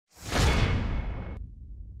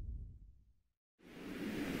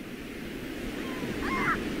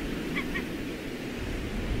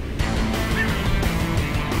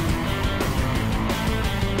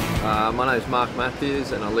My name's Mark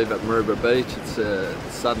Matthews and I live at Maroubra Beach. It's a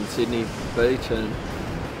southern Sydney beach, and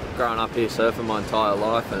growing up here surfing my entire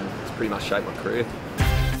life, and it's pretty much shaped my career.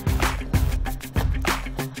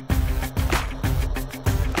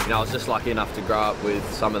 You know, I was just lucky enough to grow up with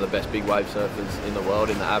some of the best big wave surfers in the world,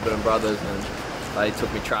 in the Abbott brothers, and they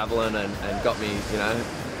took me travelling and got me, you know,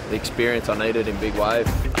 the experience I needed in big wave.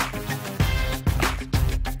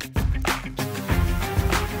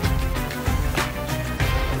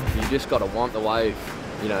 You just got to want the wave,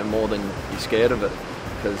 you know, more than you're scared of it,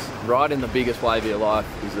 because riding the biggest wave of your life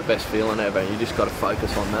is the best feeling ever, and you just got to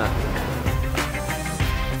focus on that.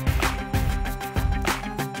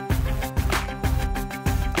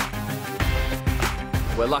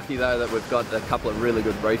 We're lucky though that we've got a couple of really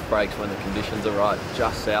good reef breaks when the conditions are right,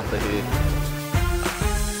 just south of here.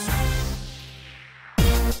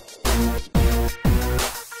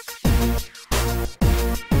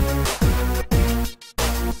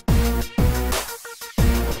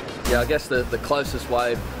 Yeah, I guess the closest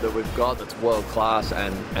wave that we've got that's world class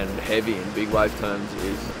and heavy in big wave terms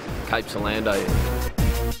is Cape Solando.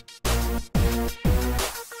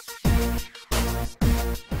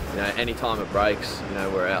 You know, any time it breaks, you know,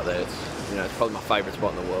 we're out there. It's, you know, it's probably my favourite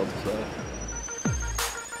spot in the world. So.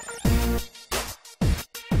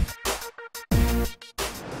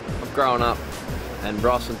 I've grown up, and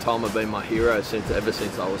Ross and Tom have been my heroes ever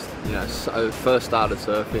since I was, you know, first started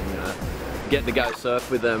surfing. You know, get to go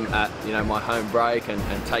surf with them at, you know, my home break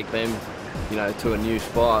and take them, you know, to a new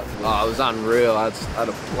spot. Oh, it was unreal. I had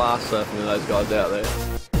a blast surfing with those guys out there.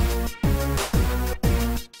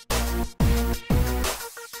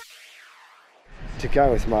 To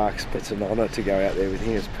go with Mark's, it's an honour to go out there with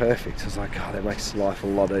him. It's perfect. I was like, oh, that makes life a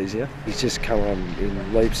lot easier. He's just come on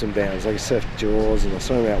in leaps and bounds. Like I surfed Jaws and I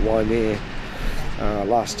saw him out Waimea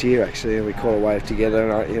last year actually, and we caught a wave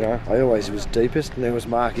together. And I always was deepest, and there was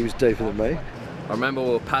Mark. He was deeper than me. I remember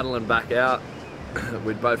we were paddling back out.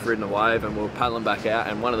 We'd both ridden a wave, and we were paddling back out,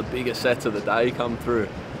 and one of the biggest sets of the day come through.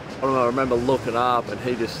 I remember looking up, and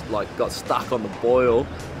he just like got stuck on the boil,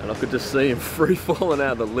 and I could just see him free falling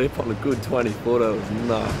out the lip on a good 20 footer. It was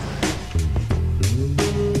nuts.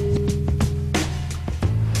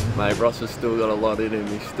 Mate, Ross has still got a lot in him.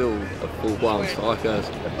 He's still a full-blown psycho.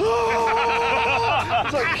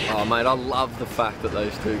 Oh mate, I love the fact that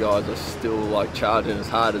those two guys are still like charging as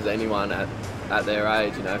hard as anyone at their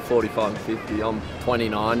age, you know, 45 and 50. I'm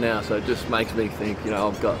 29 now, so it just makes me think, you know,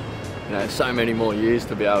 I've got, you know, so many more years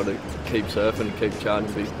to be able to keep surfing and keep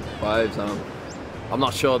charging big waves. I'm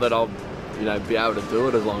not sure that I'll, you know, be able to do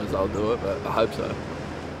it as long as they'll do it, but I hope so.